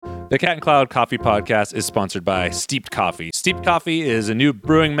The Cat and Cloud Coffee Podcast is sponsored by Steeped Coffee. Steeped Coffee is a new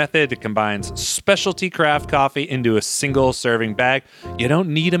brewing method that combines specialty craft coffee into a single serving bag. You don't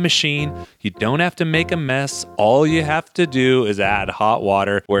need a machine. You don't have to make a mess. All you have to do is add hot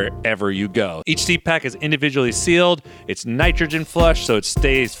water wherever you go. Each steep pack is individually sealed. It's nitrogen flush, so it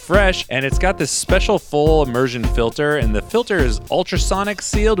stays fresh. And it's got this special full immersion filter. And the filter is ultrasonic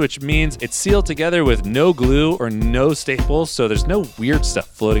sealed, which means it's sealed together with no glue or no staples. So there's no weird stuff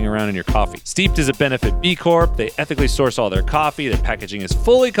floating around in your coffee. Steeped is a Benefit B Corp. They ethically source all their coffee. Their packaging is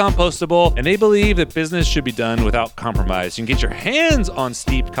fully compostable, and they believe that business should be done without compromise. You can get your hands on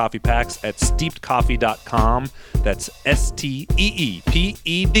Steeped coffee packs at steepedcoffee.com. That's STEEPED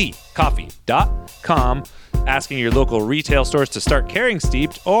coffee.com. Asking your local retail stores to start carrying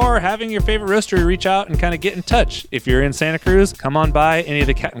Steeped, or having your favorite roastery reach out and kind of get in touch. If you're in Santa Cruz, come on by any of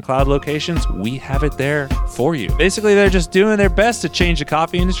the Cat and Cloud locations. We have it there for you. Basically, they're just doing their best to change the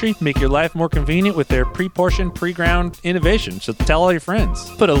coffee industry, make your life more convenient with their pre-portioned, pre-ground innovation. So tell all your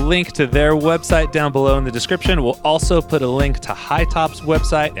friends. Put a link to their website down below in the description. We'll also put a link to High Top's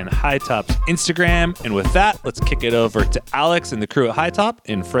website and High Top's Instagram. And with that, let's kick it over to Alex and the crew at High Top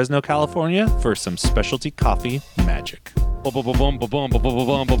in Fresno, California for some specialty coffee magic. Everybody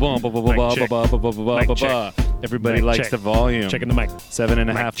Mic likes check. the volume. Checking the mic.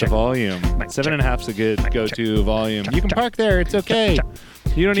 7.5 the volume. Mic 7.5's a good Mic go-to volume. You can check. park there. It's okay.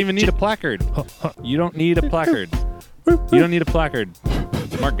 You don't even need a placard. You don't need a placard. You don't need a placard.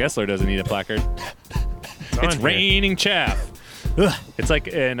 Mark Gessler doesn't need a placard. It's on raining chaff. It's like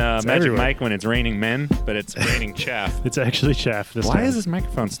in Magic everywhere. Mike when it's raining men, but it's raining chaff. It's actually chaff this Why time. is this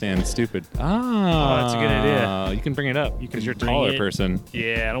microphone stand stupid? Oh, that's a good idea. You can bring it up because you're a bring taller it- person.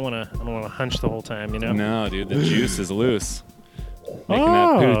 Yeah, I don't want to hunch the whole time, you know? No, dude, the juice is loose. Making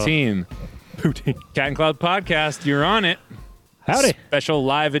Oh. that poutine. Poutine. Cat and Cloud Podcast, you're on it. Howdy. Special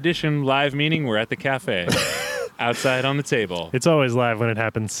live edition, live meeting. We're at the cafe. Outside on the table. It's always live when it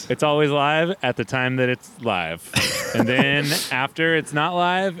happens. It's always live at the time that it's live. And then after it's not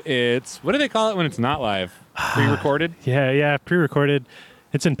live, it's, what do they call it when it's not live? Pre-recorded? Yeah, pre-recorded.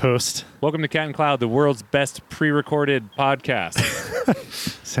 It's in post. Welcome to Cat and Cloud, the world's best pre-recorded podcast.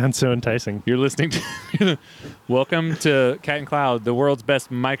 Sounds so enticing. You're listening to Welcome to Cat and Cloud, the world's best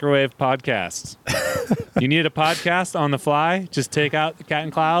microwave podcast. You need a podcast on the fly? Just take out the Cat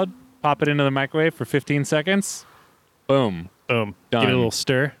and Cloud, pop it into the microwave for 15 seconds. Boom. Boom. Done. Give it a little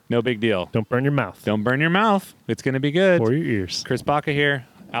stir. No big deal. Don't burn your mouth Don't burn your mouth. It's going to be good. or your ears. Chris Baca here.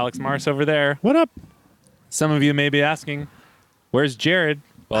 Alex Mars over there. What up? Some of you may be asking, where's Jared?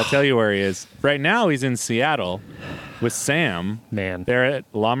 Well, I'll tell you where he is. Right now, he's in Seattle with Sam. Man. They're at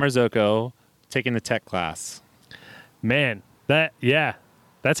La Marzocco taking the tech class. Man. That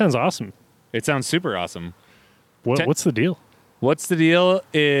sounds awesome. It sounds super awesome. What's the deal? What's the deal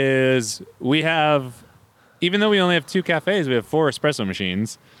is we have, even though we only have 2 cafes, we have 4 espresso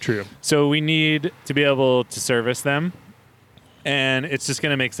machines. True. So we need to be able to service them. And it's just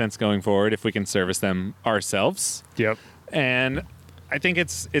going to make sense going forward if we can service them ourselves. Yep. And I think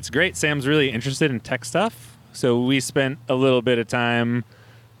it's great. Sam's really interested in tech stuff. So we spent a little bit of time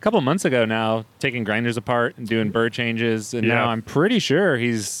a couple months ago now taking grinders apart and doing burr changes. And now Yeah. I'm pretty sure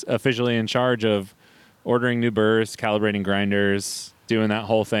he's officially in charge of ordering new burrs, calibrating grinders, doing that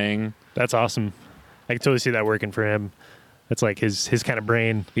whole thing. That's awesome. I can totally see that working for him. That's like his kind of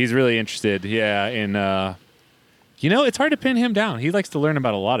brain. He's really interested, yeah, in it's hard to pin him down. He likes to learn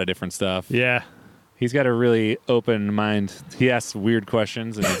about a lot of different stuff. Yeah. He's got a really open mind. He asks weird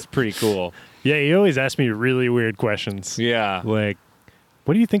questions, and it's pretty cool. Yeah, he always asks me really weird questions. Yeah. Like,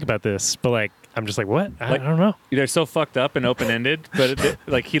 what do you think about this? But like, I'm just like, what? I don't know. They're so fucked up and open-ended, but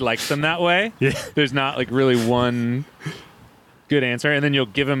like he likes them that way. Yeah. There's not like really one good answer, and then you'll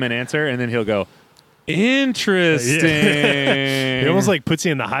give him an answer, and then he'll go, interesting. He almost like puts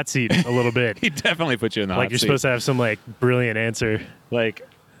you in the hot seat a little bit. He definitely puts you in the Like hot you're seat. supposed to have some like brilliant answer. Like,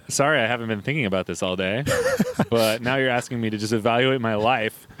 sorry, I haven't been thinking about this all day, but now you're asking me to just evaluate my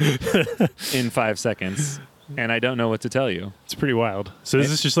life in 5 seconds, and I don't know what to tell you. It's pretty wild. So is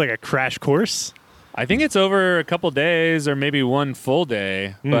this just like a crash course? I think it's over a couple days or maybe one full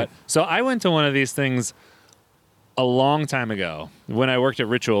day. But so I went to one of these things a long time ago. When I worked at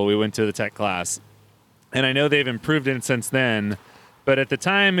Ritual, we went to the tech class. And I know they've improved it since then. But at the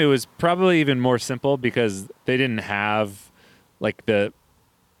time, it was probably even more simple because they didn't have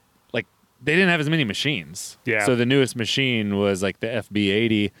they didn't have as many machines. Yeah. So the newest machine was like the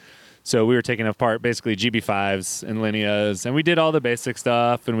FB80. So we were taking apart basically GB5s and Lineas, and we did all the basic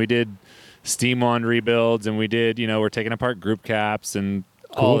stuff, and we did Steam Wand rebuilds, and we did, we're taking apart group caps and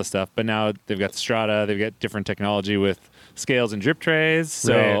all Cool. the stuff. But now they've got Strata, they've got different technology with scales and drip trays.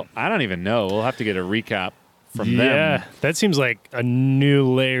 So Right. I don't even know. We'll have to get a recap from Yeah, them. that seems like a new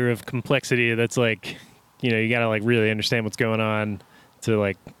layer of complexity. That's like, you gotta like really understand what's going on to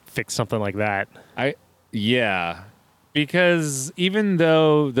like fix something like that. Yeah. Because even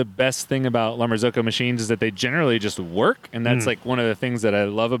though the best thing about La Marzocco machines is that they generally just work, and that's like one of the things that I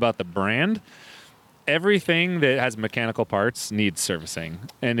love about the brand, everything that has mechanical parts needs servicing.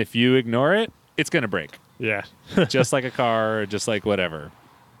 And if you ignore it, it's going to break. Yeah, Just like a car, just like whatever.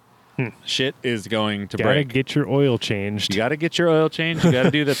 Shit is going to gotta break. get your oil changed. You got to get your oil changed. You got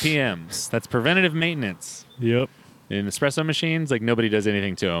to do the PMs. That's preventative maintenance. Yep. In espresso machines, like nobody does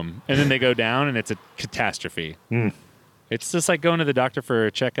anything to them. And then they go down and it's a catastrophe. It's just like going to the doctor for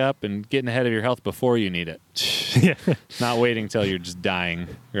a checkup and getting ahead of your health before you need it. Yeah. Not waiting till you're just dying.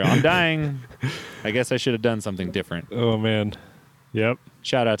 I'm dying. I guess I should have done something different. Oh man. Yep.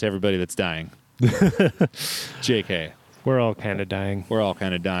 Shout out to everybody that's dying. JK. We're all kind of dying. We're all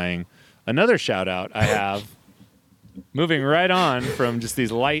kind of dying. Another shout out I have, moving right on from just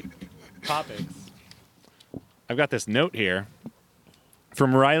these light topics. I've got this note here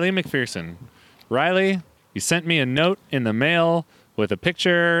from Riley McPherson. Riley, you sent me a note in the mail with a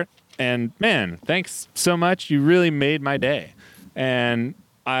picture, and man, thanks so much. You really made my day. And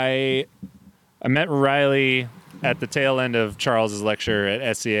I met Riley at the tail end of Charles's lecture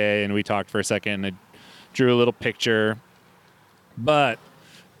at SCA, and we talked for a second. I drew a little picture. But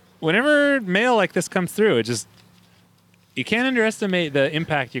whenever mail like this comes through, you can't underestimate the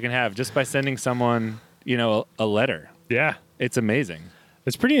impact you can have just by sending someone, a letter. Yeah. It's amazing.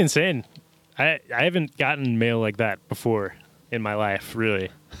 It's pretty insane. I haven't gotten mail like that before in my life, really.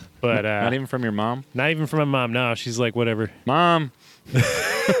 But Not even from your mom? not even from my mom. No, she's like, whatever. Mom,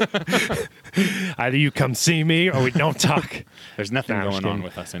 Either you come see me or we don't talk. there's nothing Nah, I'm just going on kidding.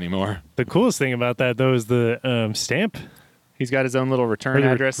 with us anymore. The coolest thing about that, though, is the stamp. He's got his own little Or return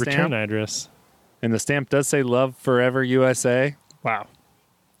the address return stamp. address. And the stamp does say Love Forever USA. Wow.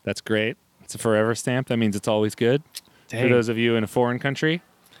 That's great. It's a forever stamp. That means it's always good. Dang. For those of you in a foreign country,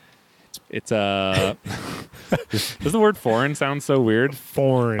 it's does the word foreign sound so weird?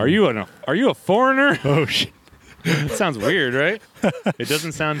 Foreign. Are you a foreigner? Oh, shit. It sounds weird, right? It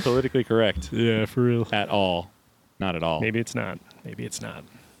doesn't sound politically correct Yeah, for real. at all. Not at all. Maybe it's not. Maybe it's not.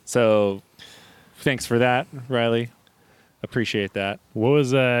 So thanks for that, Riley. Appreciate that. What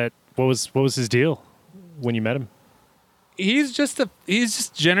was his deal when you met him? He's just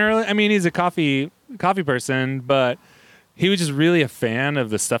generally, I mean, he's a coffee person, but he was just really a fan of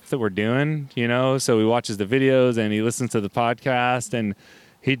the stuff that we're doing, so he watches the videos and he listens to the podcast, and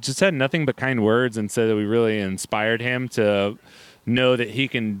he just had nothing but kind words and said that we really inspired him to know that he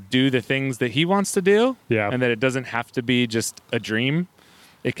can do the things that he wants to do. Yeah. And that it doesn't have to be just a dream.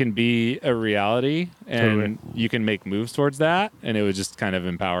 It can be a reality, and Totally. you can make moves towards that. And it was just kind of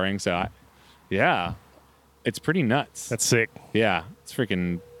empowering. So yeah, it's pretty nuts. That's sick. Yeah, it's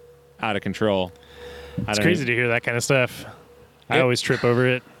freaking out of control. It's crazy to hear that kind of stuff. I It- always trip over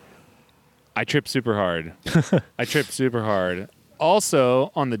it. I trip super hard.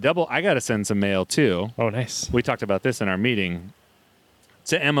 Also, on the double, I got to send some mail too. Oh, nice. We talked about this in our meeting.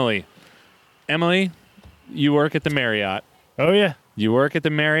 To Emily. Emily, you work at the Marriott. Oh, yeah. You work at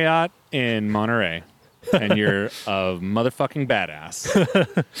the Marriott in Monterey, and you're a motherfucking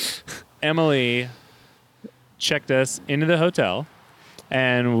badass. Emily checked us into the hotel,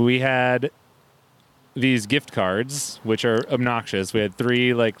 and we had these gift cards, which are obnoxious. We had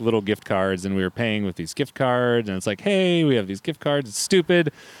 3 like little gift cards, and we were paying with these gift cards. And it's like, hey, we have these gift cards. It's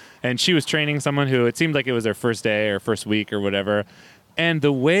stupid. And she was training someone who it seemed like it was their first day or first week or whatever. And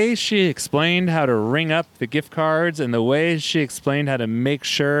the way she explained how to ring up the gift cards, and the way she explained how to make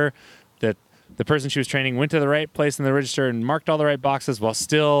sure that the person she was training went to the right place in the register and marked all the right boxes while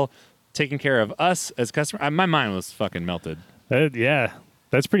still taking care of us as customers, my mind was fucking melted. Yeah.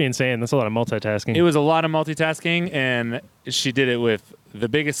 That's pretty insane. That's a lot of multitasking. It was a lot of multitasking, and she did it with the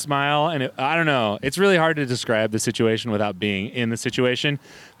biggest smile. And I don't know. It's really hard to describe the situation without being in the situation,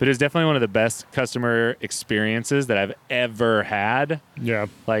 but it was definitely one of the best customer experiences that I've ever had. Yeah.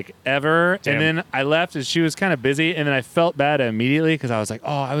 Like ever. Damn. And then I left and she was kind of busy, and then I felt bad immediately because I was like,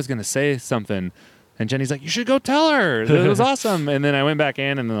 oh, I was going to say something. And Jenny's like, you should go tell her. It was awesome. And then I went back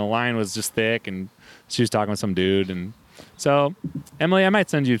in, and then the line was just thick, and she was talking with some dude. And so, Emily, I might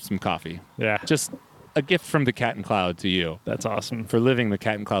send you some coffee. Yeah. Just a gift from the Cat and Cloud to you That's awesome. for living the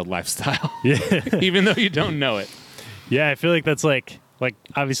Cat and Cloud lifestyle, Yeah. even though you don't know it. Yeah, I feel like that's like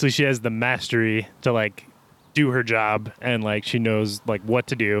obviously she has the mastery to like do her job, and like she knows like what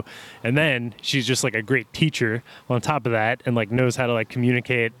to do, and then she's just like a great teacher on top of that, and like knows how to like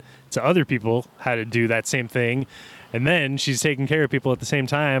communicate to other people how to do that same thing. And then she's taking care of people at the same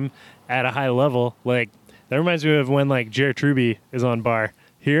time at a high level. Like, that reminds me of when, like, Jared Truby is on bar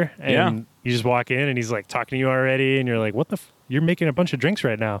here, and you just walk in, and he's, like, talking to you already, and you're like, what the you're making a bunch of drinks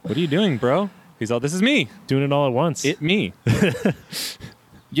right now. What are you doing, bro? He's all, this is me. Doing it all at once. Me.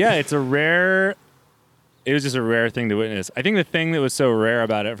 Yeah, it was just a rare thing to witness. I think the thing that was so rare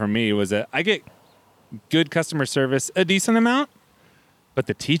about it for me was that I get good customer service a decent amount, but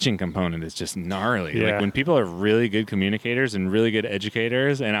the teaching component is just gnarly. Yeah. Like when people are really good communicators and really good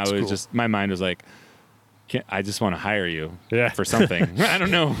educators, and my mind was like, I just want to hire you for something. I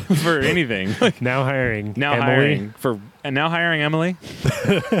don't know, for anything. Now hiring Emily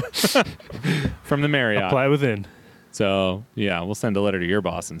from the Marriott. Apply within. So yeah, we'll send a letter to your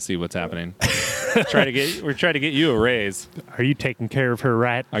boss and see what's happening. We're trying to get you a raise. Are you taking care of her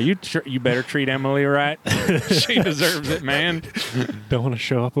right? Are you? You better treat Emily right. She deserves it, man. Don't want to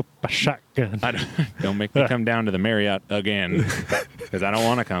show up with a shotgun. Don't make me come down to the Marriott again, because I don't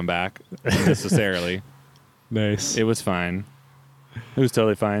want to come back necessarily. Nice. It was fine. It was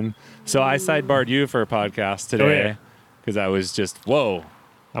totally fine. So I sidebarred you for a podcast today because I was just, whoa.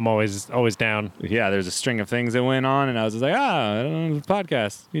 I'm always down. Yeah, there's a string of things that went on, and I was just like, I don't know, the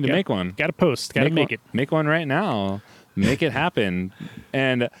podcast. Need to make one. Got to post. Got to make it. Make one right now. Make it happen.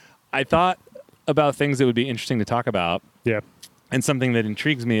 And I thought about things that would be interesting to talk about. Yeah. And something that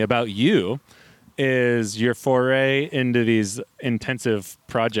intrigues me about you is your foray into these intensive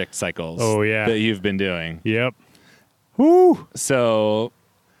project cycles that you've been doing. Yep. Woo! So,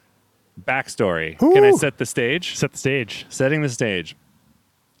 backstory. Woo! Can I set the stage? Set the stage. Setting the stage.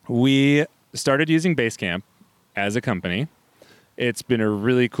 We started using Basecamp as a company. It's been a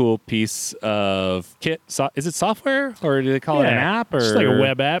really cool piece of kit. Is it software, or do they call it an app? Or just like a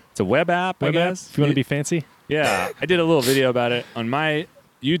web app. It's a web app, I guess. If you want to be fancy. Yeah, I did a little video about it on my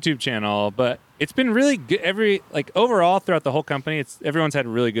YouTube channel, but it's been really good. Overall throughout the whole company, everyone's had a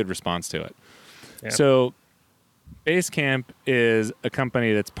really good response to it. Yeah. So Basecamp is a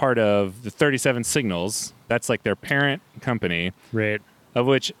company that's part of the 37 Signals. That's like their parent company. Right. Of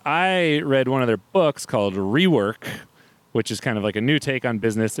which I read one of their books called Rework, which is kind of like a new take on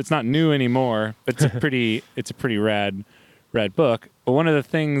business. It's not new anymore, but it's a pretty rad book. But one of the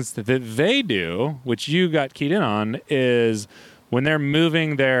things that they do, which you got keyed in on, is when they're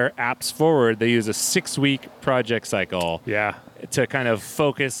moving their apps forward, they use a 6-week project cycle to kind of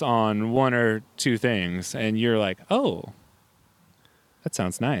focus on one or two things. And you're like, oh, that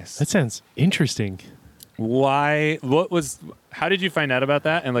sounds nice. That sounds interesting. Why? How did you find out about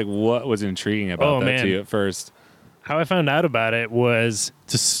that? And like, what was intriguing about that to you at first? How I found out about it was,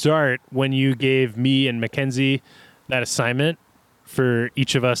 to start, when you gave me and Mackenzie that assignment for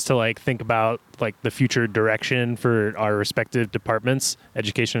each of us to like think about like the future direction for our respective departments,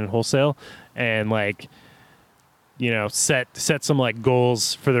 education and wholesale, and like, you know, set some like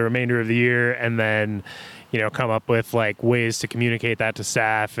goals for the remainder of the year, and then, you know, come up with like ways to communicate that to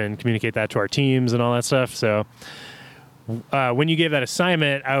staff and communicate that to our teams and all that stuff. So when you gave that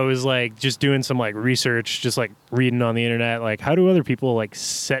assignment, I was like just doing some like research, just like reading on the internet, like how do other people like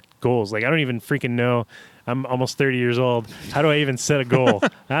set goals? Like I don't even freaking know. I'm almost 30 years old. How do I even set a goal?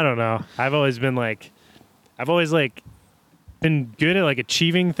 I don't know. I've always been good at like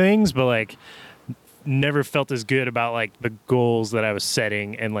achieving things, but like never felt as good about like the goals that I was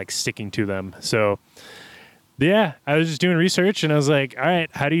setting and like sticking to them. So yeah, I was just doing research, and I was like, all right,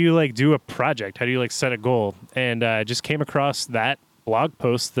 how do you like do a project? How do you like set a goal? And I just came across that blog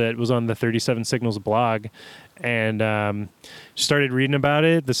post that was on the 37 Signals blog, and started reading about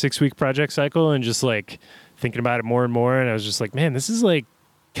it, the 6-week project cycle, and just like thinking about it more and more. And I was just like, man, this is like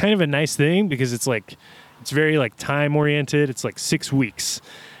kind of a nice thing, because it's like, it's very like time oriented. It's like 6 weeks,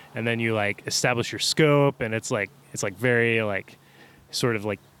 and then you like establish your scope, and it's like very like sort of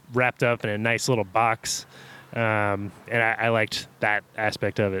like wrapped up in a nice little box. And I liked that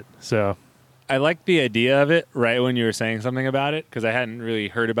aspect of it. So I liked the idea of it right when you were saying something about it, because I hadn't really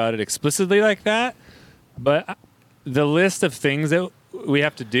heard about it explicitly like that. But the list of things that we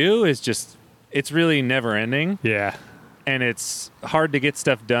have to do is just, it's really never ending. Yeah. And it's hard to get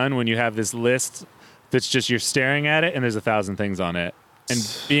stuff done when you have this list that's just, you're staring at it and there's 1,000 things on it.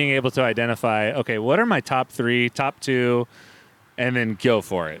 And being able to identify, okay, what are my top 3, top 2, and then go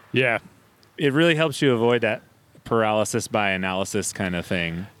for it. Yeah. It really helps you avoid that paralysis by analysis kind of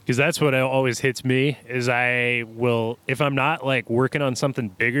thing. Because that's what always hits me, is I will, if I'm not like working on something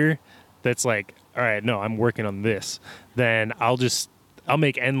bigger that's like, all right, no, I'm working on this, then I'll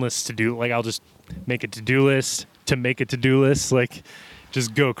make endless to-do, like I'll just make a to-do list to make a to-do list, like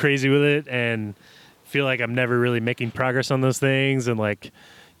just go crazy with it and feel like I'm never really making progress on those things. And like,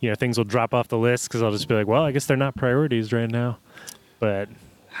 things will drop off the list because I'll just be like, well, I guess they're not priorities right now. But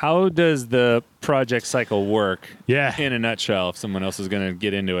How does the project cycle work yeah, in a nutshell if someone else is going to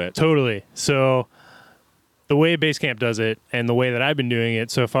get into it? totally. So the way Basecamp does it and the way that I've been doing it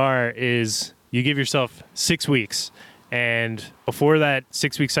so far is you give yourself 6 weeks. And before that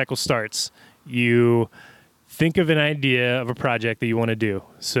 6-week cycle starts, you think of an idea of a project that you want to do.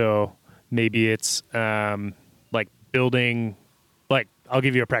 So maybe it's like building, like I'll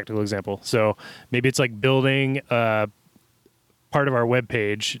give you a practical example. So maybe it's like building part of our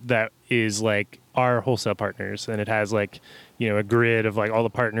webpage that is like our wholesale partners, and it has like, a grid of like all the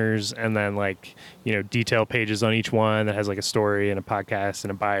partners, and then like, detail pages on each one that has like a story and a podcast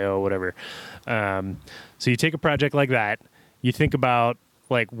and a bio, whatever. So you take a project like that, you think about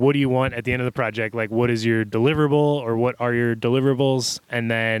like, what do you want at the end of the project? Like, what is your deliverable, or what are your deliverables?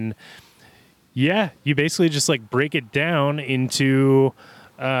 And then, you basically just like break it down into,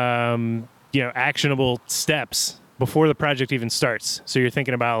 actionable steps before the project even starts. So you're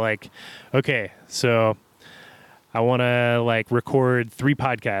thinking about like, okay, so I want to like record 3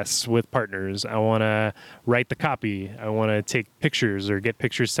 podcasts with partners. I want to write the copy. I want to take pictures or get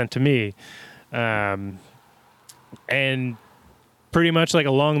pictures sent to me. And pretty much like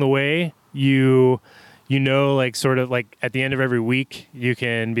along the way, like sort of like at the end of every week, you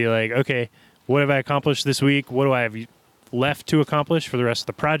can be like, okay, what have I accomplished this week? What do I have left to accomplish for the rest of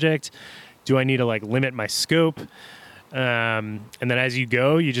the project? Do I need to like limit my scope? And then as you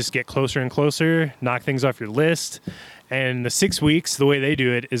go, you just get closer and closer, knock things off your list. And the 6 weeks, the way they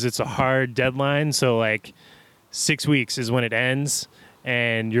do it is it's a hard deadline. So like 6 weeks is when it ends.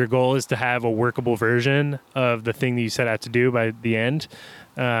 And your goal is to have a workable version of the thing that you set out to do by the end.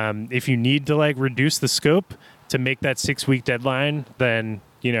 If you need to like reduce the scope to make that 6-week deadline, then,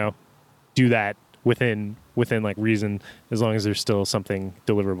 do that within like reason, as long as there's still something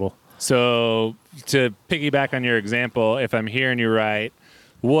deliverable. So to piggyback on your example, if I'm hearing you right,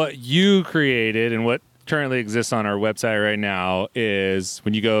 what you created and what currently exists on our website right now is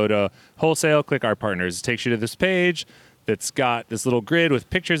when you go to wholesale, click our partners. It takes you to this page that's got this little grid with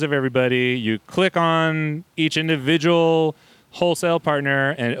pictures of everybody. You click on each individual wholesale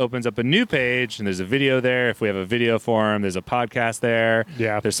partner and it opens up a new page, and there's a video there. If we have a video for them, there's a podcast there.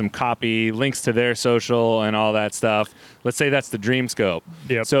 Yeah. There's some copy, links to their social and all that stuff. Let's say that's the dream scope.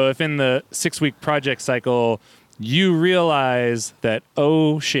 Yep. So if in the 6-week project cycle, you realize that,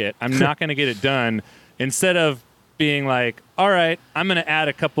 oh shit, I'm not going to get it done, instead of being like, all right, I'm going to add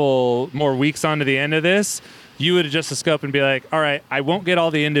a couple more weeks onto the end of this, you would adjust the scope and be like, all right, I won't get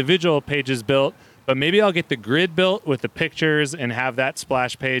all the individual pages built, but maybe I'll get the grid built with the pictures and have that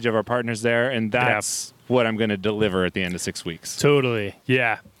splash page of our partners there, and that's what I'm going to deliver at the end of 6 weeks. Totally.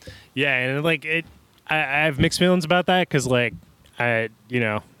 Yeah. Yeah, and like I have mixed feelings about that because like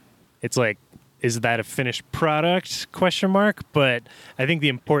it's like, is that a finished product? ? But I think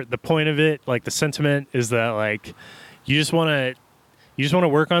the point of it, like the sentiment, is that like you just want to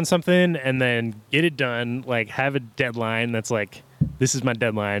work on something and then get it done. Like have a deadline that's like, this is my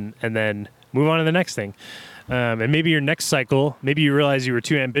deadline, and then move on to the next thing. And maybe your next cycle, maybe you realize you were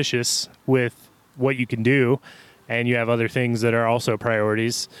too ambitious with what you can do, and you have other things that are also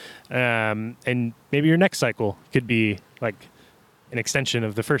priorities. And maybe your next cycle could be like an extension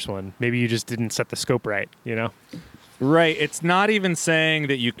of the first one. Maybe you just didn't set the scope right, Right. It's not even saying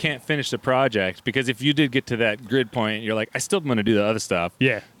that you can't finish the project, because if you did get to that grid point, you're like, I still want to do the other stuff.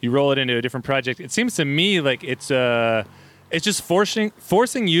 Yeah. You roll it into a different project. It seems to me like it's just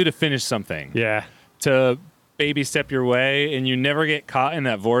forcing you to finish something. Yeah. To baby step your way, and you never get caught in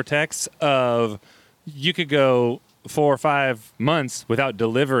that vortex of you could go 4 or 5 months without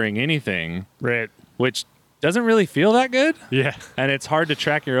delivering anything. Right. Which doesn't really feel that good. Yeah. And it's hard to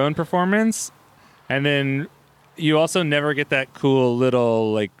track your own performance. And then you also never get that cool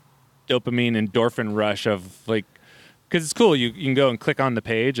little like dopamine endorphin rush of like, because it's cool. You can go and click on the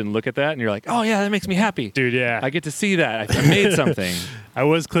page and look at that, and you're like, oh yeah, that makes me happy. Dude, yeah. I get to see that. I made something. I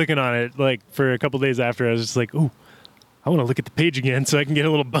was clicking on it like for a couple days after. I was just like, ooh, I want to look at the page again so I can get a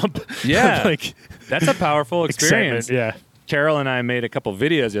little bump. Yeah. Like that's a powerful experience. Yeah. Carol and I made a couple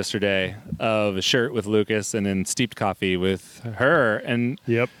videos yesterday of a shirt with Lucas and then steeped coffee with her. And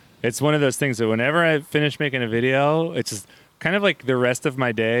Yep. it's one of those things that whenever I finish making a video, it's just kind of like the rest of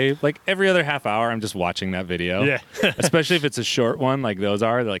my day. Like every other half hour, I'm just watching that video. Yeah. Especially if it's a short one like those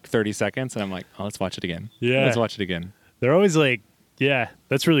are, they're like 30 seconds. And I'm like, oh, let's watch it again. Yeah. Let's watch it again. They're always like, yeah,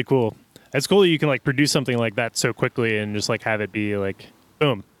 that's really cool. It's cool that you can like produce something like that so quickly and just like have it be like,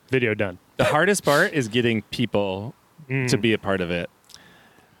 boom, video done. The hardest part is getting people to be a part of it.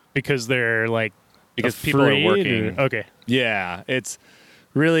 Because they're like, Because people are afraid working. Okay. Yeah, it's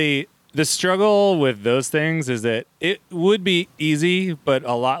really the struggle with those things is that it would be easy, but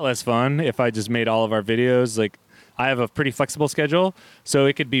a lot less fun if I just made all of our videos. Like, I have a pretty flexible schedule, so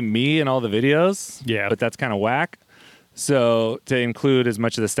it could be me in all the videos. Yeah. But that's kind of whack. So to include as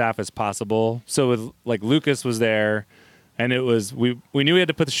much of the staff as possible. So with like Lucas was there, and it was we knew we had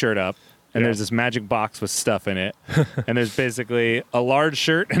to put the shirt up. And Yeah. there's this magic box with stuff in it. And there's basically a large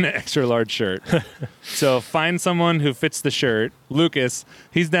shirt and an extra large shirt. So find someone who fits the shirt. Lucas,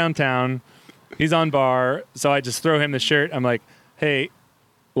 he's downtown. He's on bar. So I just throw him the shirt. I'm like, hey,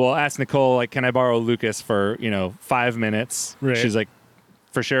 well, ask Nicole, like, can I borrow Lucas for, 5 minutes? Right. She's like,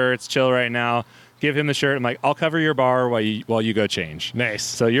 for sure. It's chill right now. Give him the shirt. I'm like, I'll cover your bar while you go change. Nice.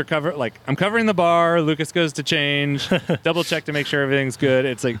 So you're I'm covering the bar. Lucas goes to change. Double check to make sure everything's good.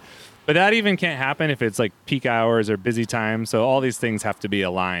 It's like, but that even can't happen if it's like peak hours or busy time. So all these things have to be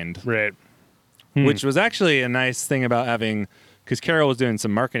aligned, Right. which was actually a nice thing about having, because Carol was doing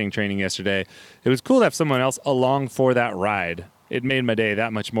some marketing training yesterday. It was cool to have someone else along for that ride. It made my day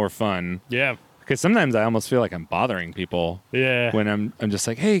that much more fun. Yeah. Because sometimes I almost feel like I'm bothering people Yeah. when I'm just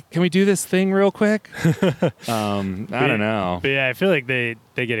like, hey, can we do this thing real quick? I don't know. But yeah, I feel like they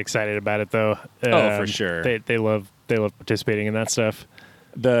get excited about it though. Oh, for sure. They love participating in that stuff.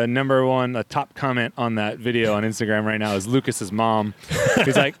 The number one, top comment on that video on Instagram right now is Lucas's mom.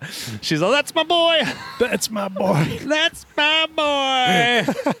 She's like, that's my boy. That's my boy. That's my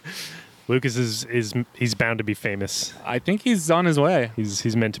boy. Lucas he's bound to be famous. I think he's on his way.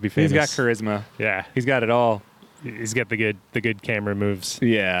 He's meant to be famous. He's got charisma. Yeah. He's got it all. He's got the good camera moves.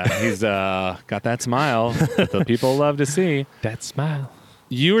 Yeah, he's got that smile that the people love to see. That smile.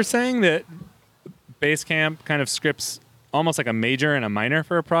 You were saying that Basecamp kind of scripts almost like a major and a minor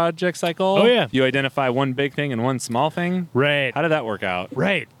for a project cycle. Oh, yeah. You identify one big thing and one small thing. Right. How did that work out?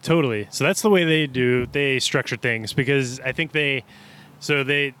 Right. Totally. So that's the way they structure things, because I think they're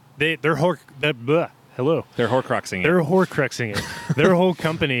hello. They're horcruxing it. They're horcruxing it. Their whole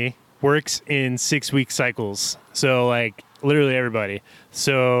company works in 6-week cycles. So like literally everybody.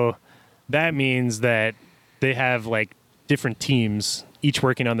 So that means that they have like different teams, each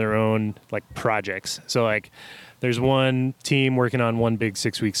working on their own like projects. So like there's one team working on one big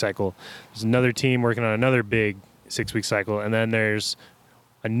 6-week cycle. There's another team working on another big 6-week cycle. And then there's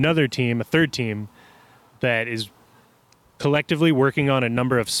another team, a third team, that is collectively working on a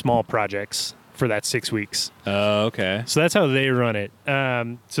number of small projects for that 6 weeks. Oh, okay. So that's how they run it.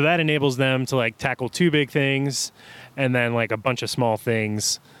 So that enables them to like tackle 2 big things and then like a bunch of small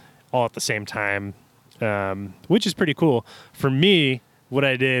things all at the same time, which is pretty cool. For me, what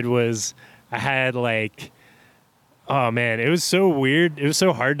I did was I had like, oh man, it was so weird. It was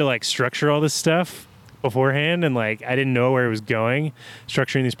so hard to like structure all this stuff beforehand, and like I didn't know where it was going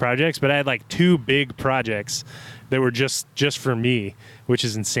structuring these projects, but I had like 2 big projects that were just for me, which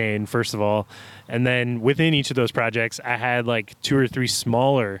is insane, first of all. And then within each of those projects, I had like 2 or 3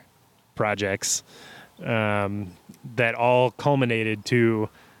 smaller projects that all culminated to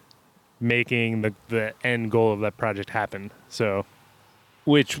making the end goal of that project happen. So,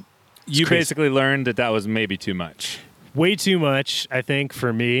 Which you crazy. basically learned that was maybe too much. Way too much, I think,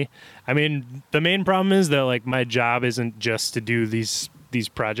 for me. I mean, the main problem is that like my job isn't just to do these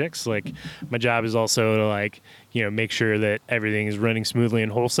projects. Like my job is also to like, make sure that everything is running smoothly in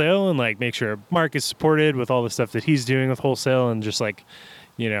wholesale, and like make sure Mark is supported with all the stuff that he's doing with wholesale, and just like,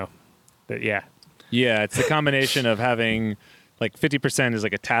 that, yeah. Yeah, it's a combination of having like 50% is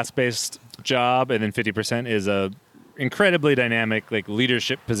like a task-based job, and then 50% is a incredibly dynamic like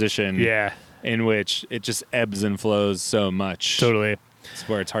leadership position. Yeah, In which it just ebbs and flows so much. totally. It's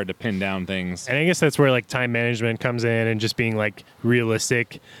where it's hard to pin down things. And I guess that's where like time management comes in, and just being like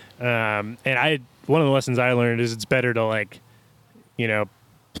realistic. And one of the lessons I learned is it's better to like,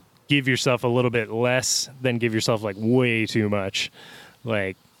 give yourself a little bit less than give yourself like way too much.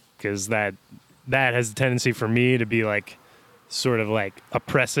 Like, because that has a tendency for me to be like sort of like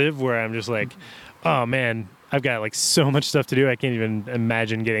oppressive, where I'm just like, oh man, I've got like so much stuff to do. I can't even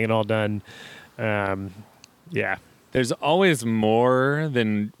imagine getting it all done. Yeah. There's always more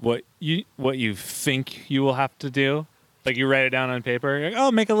than what you think you will have to do. Like you write it down on paper. You're like,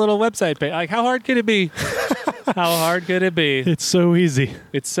 oh, make a little website page. Like, how hard could it be? How hard could it be? It's so easy.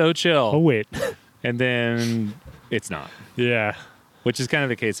 It's so chill. Oh, wait. And then it's not, Yeah. which is kind of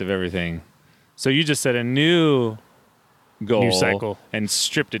the case of everything. So you just set a new goal, New cycle, and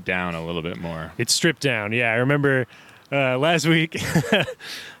stripped it down a little bit more. It's stripped down. Yeah. I remember last week.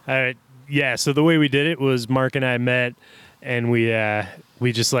 So the way we did it was Mark and I met, and we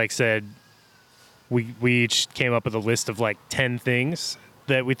just like said, we each came up with a list of like 10 things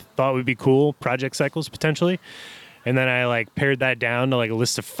that we thought would be cool project cycles potentially. And then I like pared that down to like a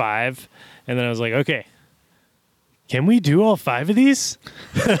list of 5. And then I was like, okay, can we do all 5 of these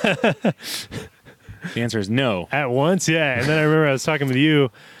The answer is no. at once? Yeah. And then I remember I was talking with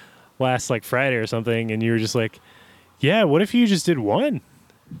you last like Friday or something, and you were just like, yeah, what if you just did 1?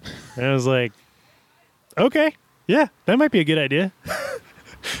 And I was like, okay, yeah, that might be a good idea.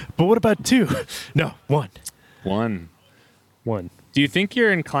 But what about 2? No, 1. 1. 1. Do you think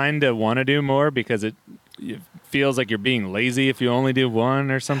you're inclined to want to do more because it feels like you're being lazy if you only do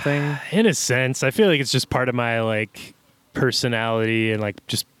 1 or something? In a sense, I feel like it's just part of my like personality and like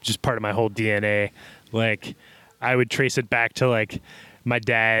just part of my whole DNA. Like I would trace it back to like my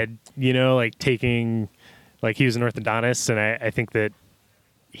dad, you know, like taking, like he was an orthodontist, and I think that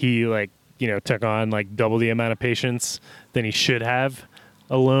he like, you know, took on like double the amount of patients than he should have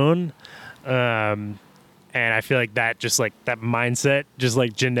alone. And I feel like that just like that mindset just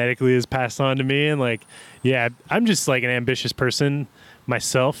like genetically is passed on to me. And like, yeah, I'm just like an ambitious person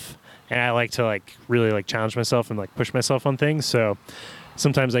myself. And I like to like really like challenge myself and like push myself on things. So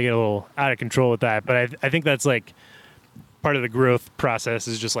sometimes I get a little out of control with that. But I think that's like part of the growth process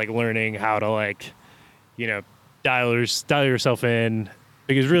is just like learning how to like, you know, dial yourself in,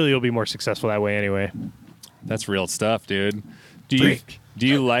 because really you'll be more successful that way anyway. That's real stuff, dude. Freak. Do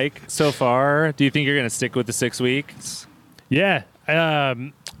you like so far? Do you think you're going to stick with the 6 weeks? Yeah.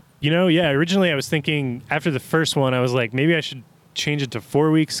 You know, yeah, originally I was thinking after the first one, I was like, maybe I should change it to 4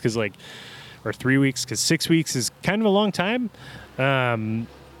 weeks or 3 weeks, because 6 weeks is kind of a long time.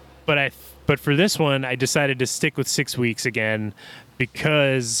 But for this one, I decided to stick with 6 weeks again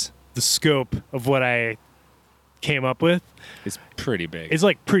because the scope of what I came up with It's pretty big. is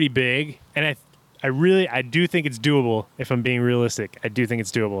like pretty big. And I do think it's doable. If I'm being realistic, I do think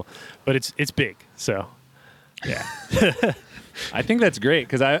it's doable, but it's big. So yeah. I think that's great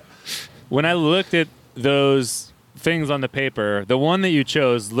because when I looked at those things on the paper, the one that you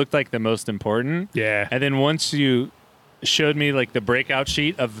chose looked like the most important. Yeah. And then once you showed me like the breakout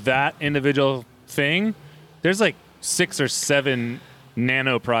sheet of that individual thing, there's like 6 or 7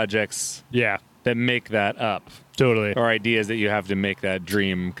 nano projects Yeah. that make that up, Totally. or ideas that you have to make that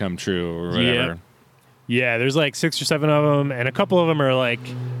dream come true or whatever. Yep. Yeah, there's like 6 or 7 of them, and a couple of them are like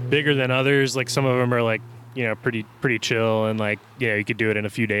bigger than others. Like some of them are like, you know, pretty chill, and like, yeah, you could do it in a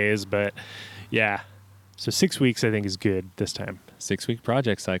few days. But yeah, so 6 weeks I think is good this time. 6-week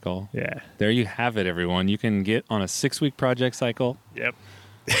project cycle. Yeah. There you have it, everyone. You can get on a 6-week project cycle. Yep.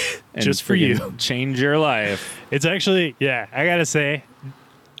 And Just for you. freaking change your life. It's actually, yeah, I gotta say,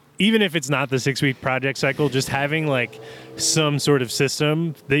 even if it's not the 6-week project cycle, just having like some sort of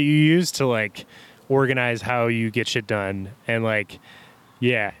system that you use to like organize how you get shit done, and like,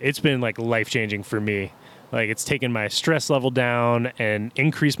 yeah, it's been like life-changing for me. Like it's taken my stress level down and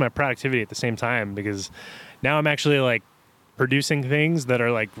increased my productivity at the same time, because now I'm actually like producing things that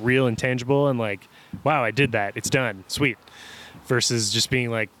are like real and tangible, and like, wow, I did that. It's done. Sweet. Versus just being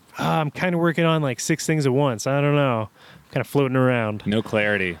like, oh, I'm kind of working on like 6 things at once. I don't know. Kind of floating around. No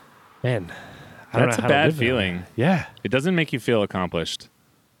clarity. Man, I don't That's know a how to bad live that feeling. way. Yeah. It doesn't make you feel accomplished.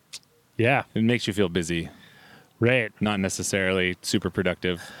 Yeah. It makes you feel busy, Right. not necessarily super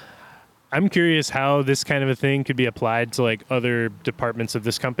productive. I'm curious how this kind of a thing could be applied to like other departments of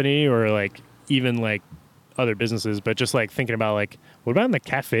this company, or like even like other businesses, but just like thinking about like, what about in the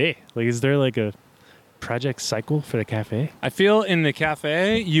cafe? Like, is there like a project cycle for the cafe? I feel in the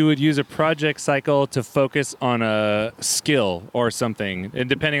cafe, you would use a project cycle to focus on a skill or something, and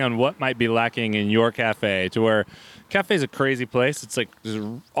depending on what might be lacking in your cafe, to where cafe is a crazy place. It's like there's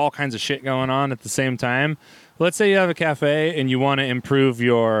all kinds of shit going on at the same time. Let's say you have a cafe and you want to improve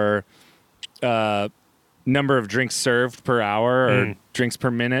your number of drinks served per hour or drinks per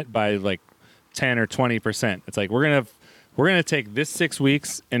minute by like 10 or 20%. It's like we're gonna take this 6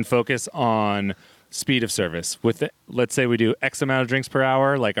 weeks and focus on speed of service. With it, let's say we do X amount of drinks per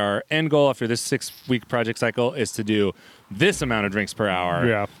hour. Like our end goal after this 6-week project cycle is to do this amount of drinks per hour.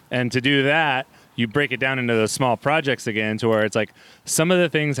 Yeah. And to do that, you break it down into those small projects again, to where it's like some of the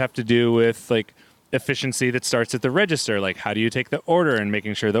things have to do with like efficiency that starts at the register. Like how do you take the order and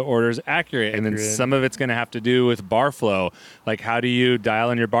making sure the order is accurate? And then some of it's going to have to do with bar flow. Like how do you dial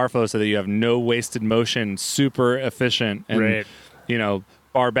in your bar flow so that you have no wasted motion, super efficient, and Right. you know,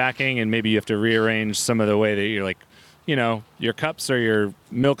 bar backing, and maybe you have to rearrange some of the way that you're like, you know, your cups or your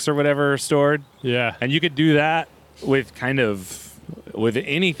milks or whatever are stored. Yeah. And you could do that with with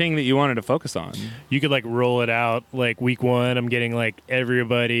anything that you wanted to focus on. You could like roll it out like week 1, I'm getting like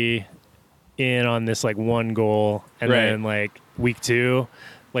everybody in on this like one goal, and Right. then like week 2,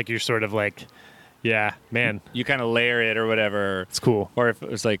 like you're sort of like, yeah, man, You kind of layer it or whatever. it's cool. Or if it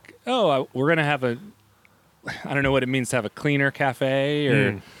was like, oh, we're going to have I don't know what it means to have a cleaner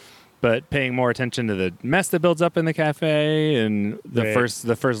cafe but paying more attention to the mess that builds up in the cafe. And the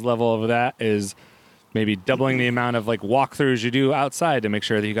first level of that is maybe doubling the amount of like walkthroughs you do outside to make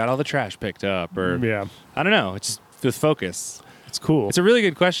sure that you got all the trash picked up, or I don't know. It's just with focus. It's cool. It's a really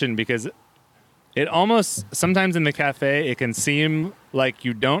good question because it almost sometimes in the cafe, it can seem like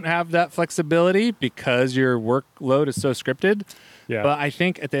you don't have that flexibility because your workload is so scripted. Yeah. But I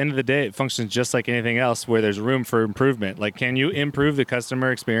think at the end of the day, it functions just like anything else where there's room for improvement. Like, can you improve the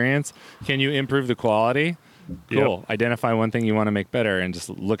customer experience? Can you improve the quality? Cool. Yep. Identify one thing you want to make better and just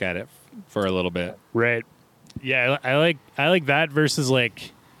look at it for a little bit. Right. Yeah, I like that versus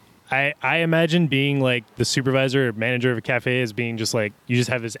like I imagine being like the supervisor or manager of a cafe as being just like you just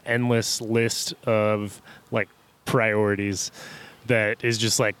have this endless list of like priorities that is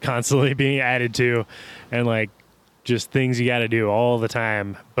just like constantly being added to, and like just things you got to do all the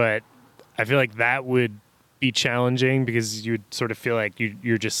time. But I feel like that would be challenging because you would sort of feel like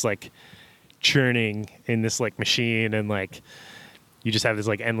you're just like churning in this like machine, and like you just have this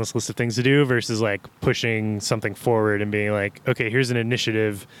like endless list of things to do versus like pushing something forward and being like, okay, here's an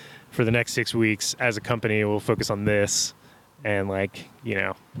initiative for the next 6 weeks as a company. We'll focus on this and like, you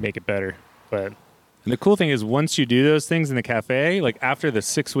know, make it better. But and the cool thing is once you do those things in the cafe, like after the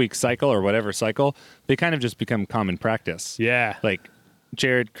 6-week cycle or whatever cycle, they kind of just become common practice. yeah, Like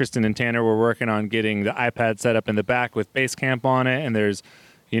Jared, Kristen, and Tanner were working on getting the iPad set up in the back with Basecamp on it. And there's,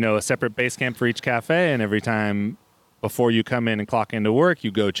 you know, a separate Basecamp for each cafe. And every time before you come in and clock into work, you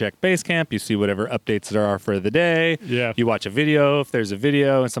go check Basecamp. You see whatever updates there are for the day. Yeah. You watch a video if there's a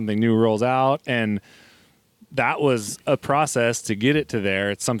video and something new rolls out. And that was a process to get it to there.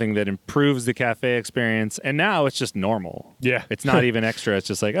 It's something that improves the cafe experience. And now it's just normal. Yeah. It's not even extra. It's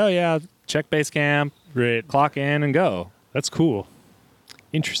just like, oh, yeah, check Basecamp, right. clock in and go. That's cool.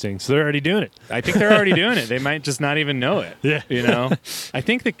 Interesting. So they're already doing it. I think they're already doing it. They might just not even know it. Yeah. You know, I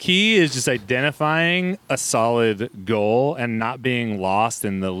think the key is just identifying a solid goal and not being lost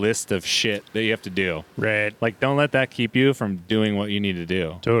in the list of shit that you have to do. Right. Like, don't let that keep you from doing what you need to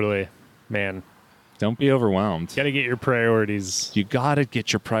do. Totally. Man, Don't be overwhelmed. got to get your priorities. You got to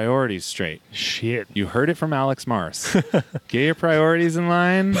get your priorities straight. Shit. You heard it from Alex Mars. Get your priorities in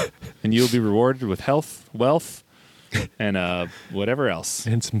line, and you'll be rewarded with health, wealth, and whatever else.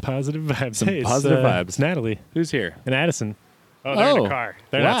 And some positive vibes. Some Hey, positive vibes. It's Natalie Who's here? and Addison. Oh, they're in Oh, the car.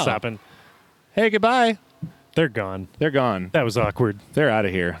 They're wow. not stopping. Hey, goodbye. They're gone. They're gone. That was awkward. They're out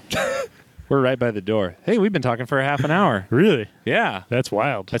of here. We're right by the door. Hey, we've been talking for a half an hour. Really? Yeah. That's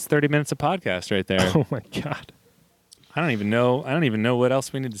wild. That's 30 minutes of podcast right there. Oh my God. I don't even know what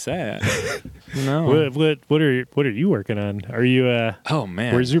else we need to say. No. What are you working on? Are you Oh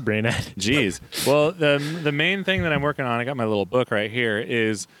man. where's your brain at? Jeez. Well, the main thing that I'm working on, I got my little book right here,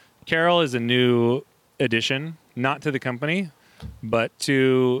 is Carol is a new addition, not to the company, but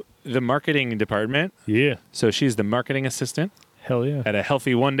to the marketing department. Yeah. So she's the marketing assistant Hell yeah. at a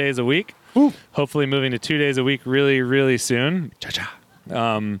healthy 1 day a week. Ooh. Hopefully moving to 2 days a week really, really soon. Cha-cha.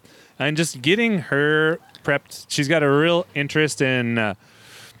 And just getting her prepped. She's got a real interest in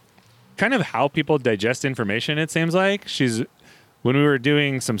kind of how people digest information, it seems like. When we were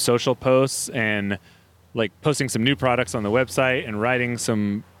doing some social posts and like posting some new products on the website and writing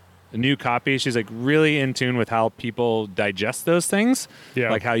some new copy, she's like really in tune with how people digest those things.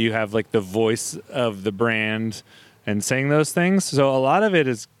 Yeah. Like how you have like the voice of the brand and saying those things. So a lot of it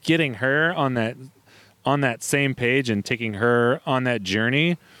is getting her on that same page and taking her on that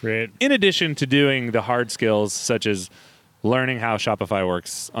journey. Right. In addition to doing the hard skills such as learning how Shopify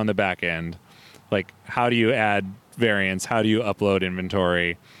works on the back end. Like how do you add variants? How do you upload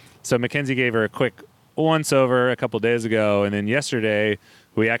inventory? So Mackenzie gave her a quick once over a couple days ago, and then yesterday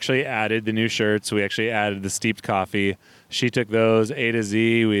we actually added the new shirts. We actually added the steeped coffee. She took those A to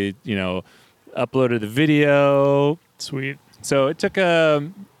Z. We, uploaded the video. Sweet. So it took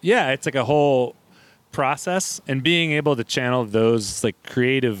it's like a whole process, and being able to channel those like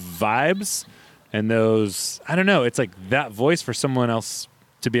creative vibes and those, I don't know, it's like that voice for someone else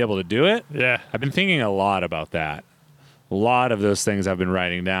to be able to do it. Yeah. I've been thinking a lot about that. A lot of those things I've been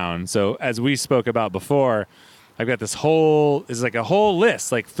writing down. So as we spoke about before, I've got it's like a whole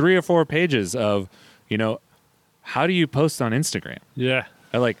list, like 3 or 4 pages of, how do you post on Instagram? Yeah.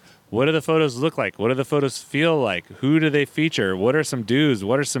 What do the photos look like? What do the photos feel like? Who do they feature? What are some do's?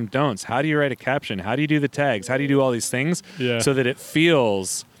 What are some don'ts? How do you write a caption? How do you do the tags? How do you do all these things so that it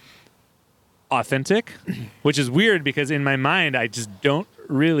feels authentic? Which is weird because in my mind, I just don't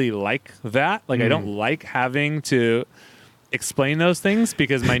really like that. Like, I don't like having to explain those things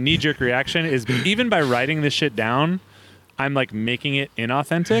because my knee-jerk reaction is even by writing this shit down, I'm like making it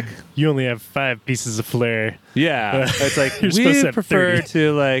inauthentic. You only have 5 pieces of flair. Yeah, it's like You're supposed to we have prefer 30.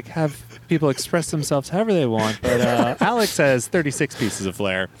 to like have people express themselves however they want, but Alex has 36 pieces of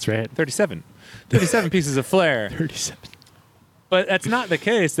flair. That's right. 37 pieces of flair. 37. But that's not the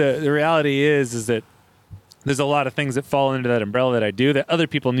case. The reality is that there's a lot of things that fall into that umbrella that I do that other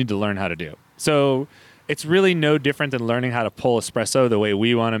people need to learn how to do. So it's really no different than learning how to pull espresso the way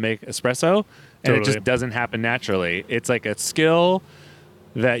we want to make espresso. And it Totally. just doesn't happen naturally. It's like a skill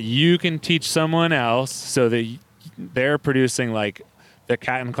that you can teach someone else so that they're producing like the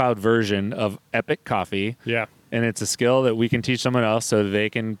cat and cloud version of epic coffee. Yeah. And it's a skill that we can teach someone else so they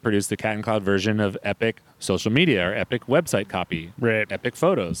can produce the cat and cloud version of epic social media or epic website copy, Right. epic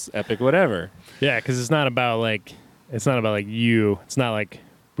photos, epic whatever. Yeah, because it's not about like you. It's not like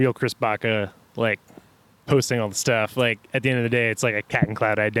real Chris Baca like posting all the stuff. Like at the end of the day, it's like a cat and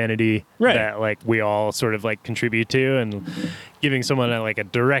cloud identity Right. that like we all sort of like contribute to, and giving someone like a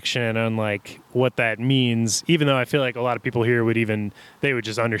direction on like what that means. Even though I feel like a lot of people here would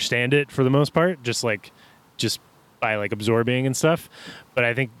just understand it for the most part, just by like absorbing and stuff. But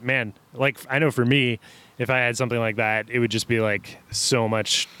I think, man, like I know for me, if I had something like that, it would just be like so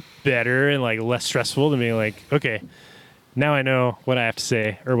much better and like less stressful than being like, okay, now I know what I have to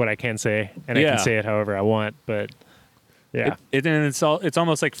say or what I can say, and I Yeah. can say it however I want. But yeah, And it's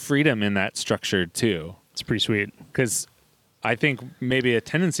almost like freedom in that structure too. it's pretty sweet. Because I think maybe a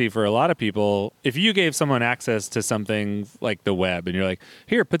tendency for a lot of people, if you gave someone access to something like the web and you're like,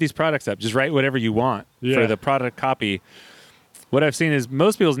 here, put these products up, just write whatever you want Yeah. for the product copy. What I've seen is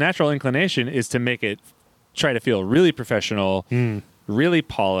most people's natural inclination is to make it try to feel really professional, really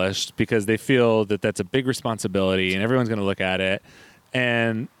polished, because they feel that that's a big responsibility and everyone's going to look at it.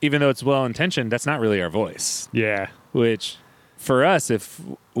 And even though it's well intentioned, that's not really our voice. Yeah, Which for us, if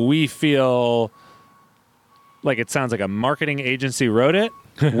we feel like it sounds like a marketing agency wrote it,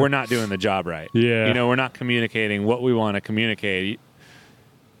 we're not doing the job right. Yeah. You know, we're not communicating what we want to communicate.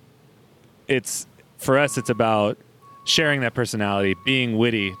 It's for us, it's about sharing that personality, being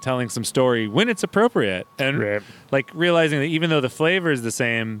witty, telling some story when it's appropriate. And Right. like realizing that even though the flavor is the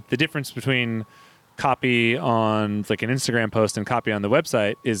same, the difference between copy on like an Instagram post and copy on the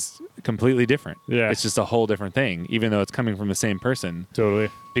website is completely different. Yeah. It's just a whole different thing, even though it's coming from the same person. totally.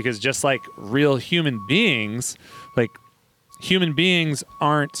 Because just like real human beings, like human beings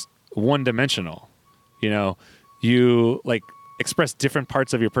aren't one dimensional. You know, you like express different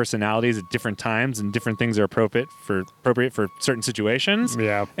parts of your personalities at different times, and different things are appropriate for certain situations.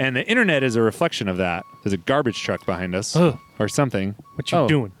 Yeah. And the internet is a reflection of that. There's a garbage truck behind us Oh. or something. What you Oh,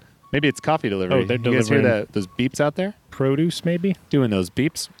 doing? Maybe it's coffee delivery. Oh, they're You guys hear delivering- those beeps out there? Produce, maybe? Doing those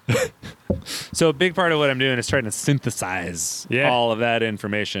beeps. So a big part of what I'm doing is trying to synthesize all of that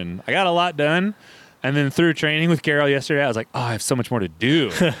information. I got a lot done, and then through training with Carol yesterday, I was like, oh, I have so much more to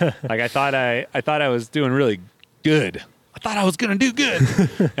do. Like I thought I was doing really good. I thought I was gonna do good,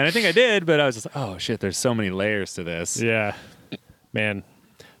 and I think I did. But I was just like, oh shit, there's so many layers to this. Yeah. Man,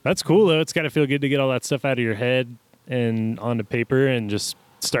 that's cool, though. It's got to feel good to get all that stuff out of your head and onto paper and just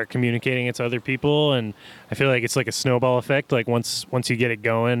start communicating it to other people. And I feel like it's like a snowball effect. Like once you get it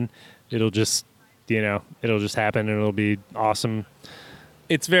going, it'll just, it'll just happen and it'll be awesome.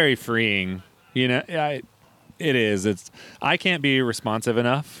 It's very freeing. You know, it is. I can't be responsive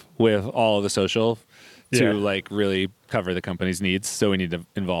enough with all of the social to Yeah. like really cover the company's needs. So we need to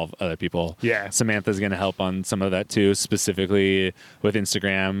involve other people. Yeah. Samantha's going to help on some of that too, specifically with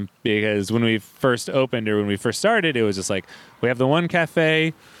Instagram, because when we first opened or when we first started, it was just like, we have the one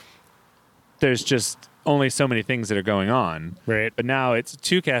cafe. There's just only so many things that are going on. Right. But now it's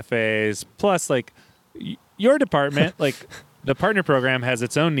 2 cafes plus like your department, like the partner program has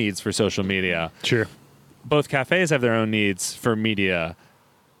its own needs for social media. Sure. Both cafes have their own needs for media.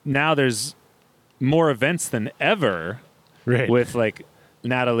 Now there's more events than ever Right. with like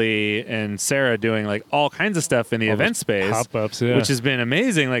Natalie and Sarah doing like all kinds of stuff in the All event those space, pop-ups, yeah. which has been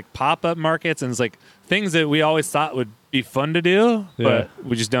amazing. Like pop-up markets and it's like things that we always thought would be fun to do, but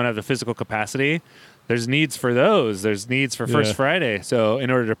we just don't have the physical capacity. There's needs for those. There's needs for First Yeah. Friday. So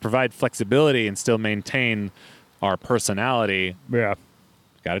in order to provide flexibility and still maintain our personality, Yeah.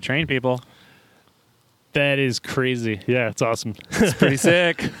 got to train people. That is crazy. Yeah, it's awesome. It's pretty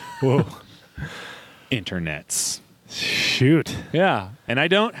sick. Whoa. Internets. Shoot. Yeah. And I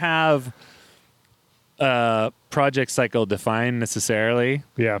don't have a project cycle defined necessarily.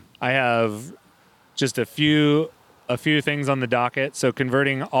 Yeah. I have just a few things on the docket. So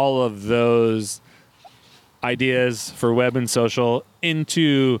converting all of those ideas for web and social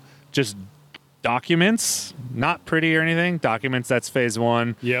into just documents, not pretty or anything. Documents, that's phase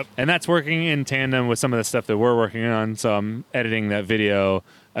 1. Yep. And that's working in tandem with some of the stuff that we're working on. So I'm editing that video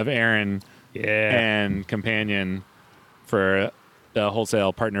of Aaron and Companion for the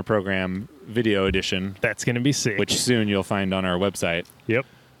Wholesale Partner Program video edition, That's going to be sick. which soon you'll find on our website. Yep.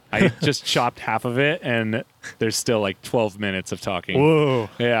 I just chopped half of it, and there's still like 12 minutes of talking. Whoa.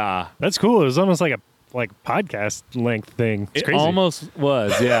 Yeah. That's cool. It was almost like a podcast length thing. It's It crazy. almost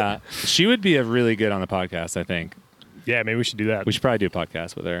was, yeah. She would be a really good on the podcast, I think. Yeah, maybe we should do that. We should probably do a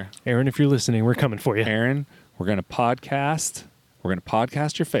podcast with her. Aaron, if you're listening, we're coming for you. Aaron, we're going to podcast. We're going to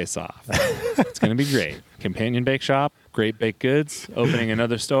podcast your face off. It's going to be great. Companion Bake Shop, great baked goods, opening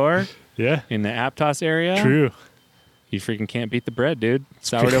another store Yeah. in the Aptos area. True. You freaking can't beat the bread, dude.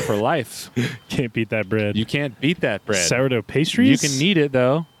 Sourdough for life. Can't beat that bread. You can't beat that bread. Sourdough pastries? You can knead it,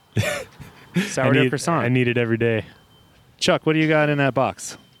 though. Sourdough croissant. I need it every day. Chuck, what do you got in that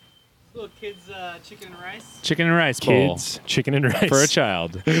box? Little kids' chicken and rice. Chicken and rice bowl. Kids, chicken and rice. For a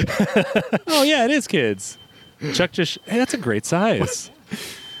child. Oh, yeah, it is kids. Chuck just, hey, that's a great size.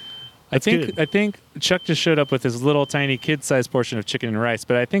 I think Chuck just showed up with his little tiny kid-sized portion of chicken and rice,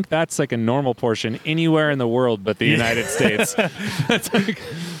 but I think that's like a normal portion anywhere in the world but the United States.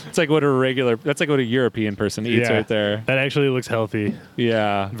 It's like what a European person eats right there. That actually looks healthy.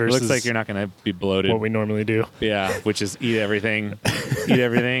 Yeah. It Versus looks like you're not going to be bloated. What we normally do. Yeah, which is eat everything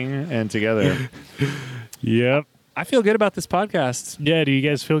and together. Yep. I feel good about this podcast. Yeah, do you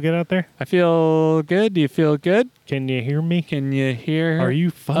guys feel good out there? I feel good. Do you feel good? Can you hear me? Can you hear Are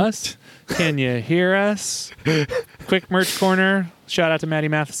you fucked? us? Can you hear us? Quick merch corner. Shout out to Matty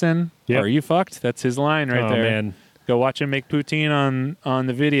Matheson. Yep. Are you fucked? That's his line right Oh, there. man. Go watch him make poutine on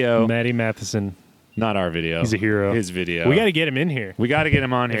the video. Matty Matheson. Not our video. He's a hero. His video. We got to get him in here. We got to get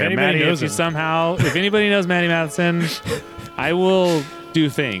him on here. anybody Matty, knows if him. if anybody knows Matty Matheson, I will do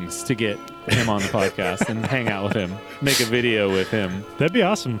things to get him on the podcast and hang out with him, make a video with him. That'd be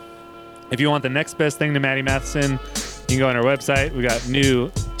awesome. If you want the next best thing to Matty Matheson, you can go on our website. We got new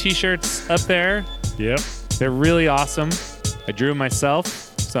t-shirts up there. Yep. They're really awesome. I drew them myself,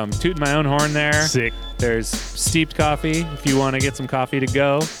 so I'm tooting my own horn there. Sick. There's steeped coffee if you want to get some coffee to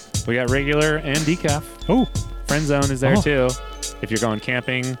go. We got regular and decaf. Oh, Friend Zone is there Oh. too. If you're going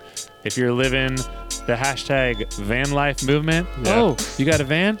camping, if you're living the hashtag van life movement. Yeah. Oh, you got a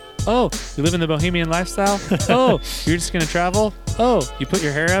van? Oh, you live in the bohemian lifestyle? Oh, you're just going to travel? Oh, you put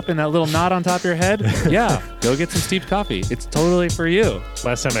your hair up in that little knot on top of your head? Yeah, go get some steeped coffee. It's totally for you.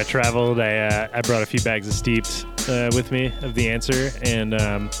 last time I traveled, I brought a few bags of steeped with me of the Answer, and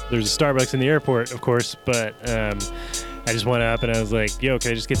there's a Starbucks in the airport, of course, but I just went up and I was like, yo,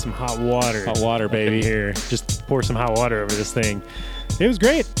 can I just get some hot water? Hot water, up in baby. Here. Just pour some hot water over this thing. It was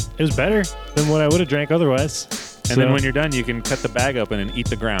great. It was better than what I would have drank otherwise. And then when you're done, you can cut the bag open and eat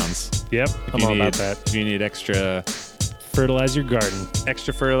the grounds. Yep, If I'm you all need, about that. If you need extra Fertilize your garden.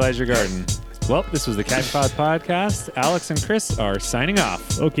 fertilize your garden. Well, this was the Cat and Cloud Podcast. Alex and Chris are signing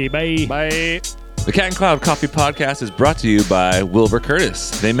off. Okay, bye. Bye. The Cat and Cloud Coffee Podcast is brought to you by Wilbur Curtis.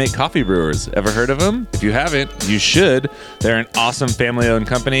 They make coffee brewers. Ever heard of them? If you haven't, you should. They're an awesome family-owned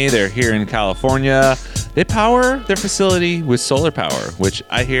company. They're here in California. They power their facility with solar power, which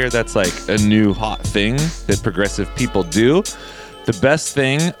I hear that's like a new hot thing that progressive people do. The best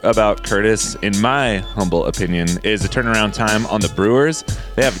thing about Curtis, in my humble opinion, is the turnaround time on the brewers.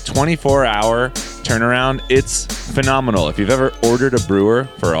 They have a 24-hour turnaround. It's phenomenal. If you've ever ordered a brewer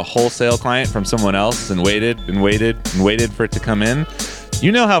for a wholesale client from someone else and waited for it to come in,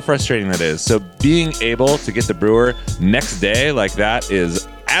 you know how frustrating that is. So being able to get the brewer next day like that is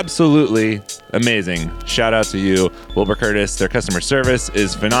absolutely amazing. Shout out to you, Wilbur Curtis. Their customer service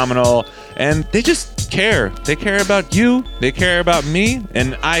is phenomenal, and they just care. They care about you, they care about me,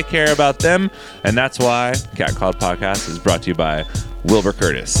 and I care about them, and that's why Cat Cloud Podcast is brought to you by Wilbur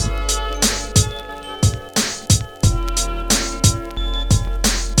Curtis.